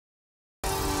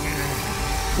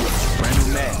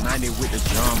Mac 90 with the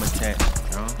drum attack.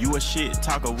 You a shit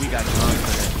talker, we got guns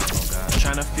for that.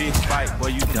 Tryna fist fight, boy,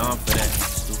 you dumb for that.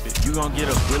 Stupid. You gon' get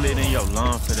a bullet in your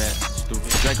lung for that.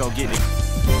 Stupid. Draco get it.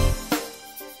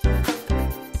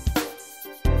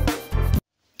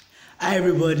 Hi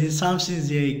everybody, Samson's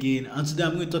here again, and today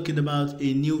I'm going to be talking about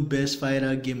a new best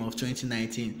fighter game of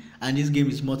 2019, and this game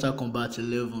is Mortal Kombat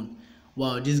 11.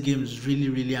 Wow, this game is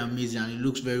really amazing and it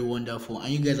looks very wonderful,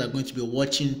 and you guys are going to be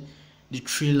watching the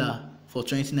trailer for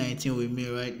 2019 with me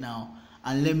right now,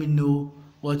 and let me know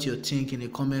what you think in the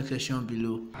comment section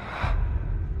below.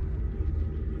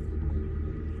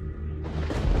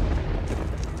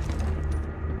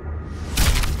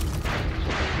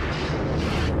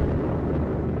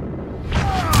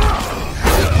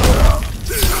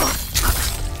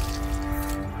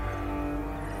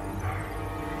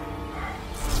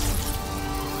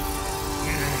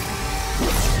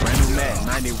 Mac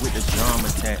 90 with the drum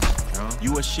attack.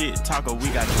 You a shit talker, we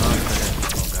got guns for that.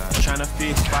 Tryna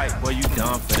fist fight, boy, you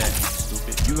dumb for that.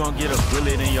 Stupid. You gon' get a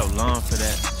bullet in your lung for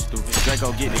that. Stupid.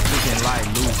 Draco get it cooking like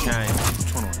loose chain.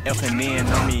 F&N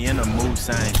on me in the mood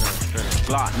sign.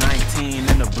 Glock 19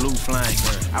 in the blue flame.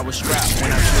 I was strapped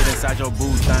when I slid inside your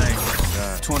boot thing.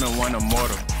 21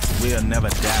 immortal, we'll never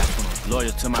die.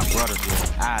 Loyal to my brothers,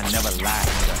 I never lie.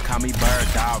 Call me bird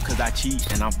dog, cause I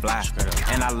cheat and I'm fly.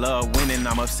 And I love winning,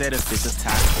 I'm upset if it's a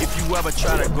tie. If you ever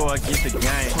try to go against the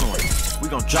game, we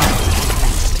gon' drop it.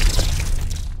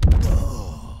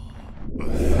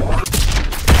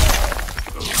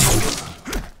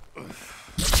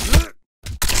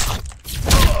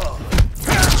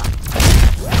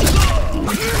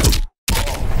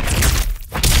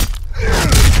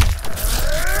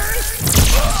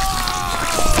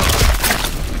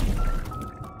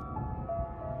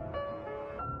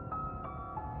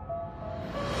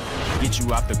 Get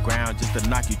you off the ground just to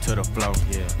knock you to the floor.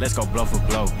 Yeah. Let's go blow for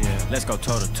blow. Yeah. Let's go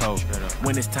toe to toe.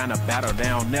 When it's time to battle, they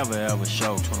don't never ever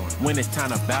show. When it's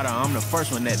time to battle, I'm the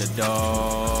first one at the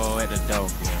door. Yeah.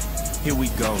 Here we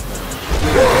go.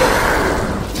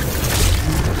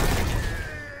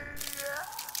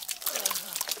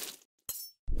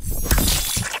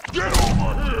 Get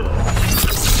over here.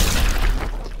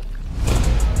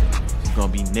 It's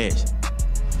gonna be next.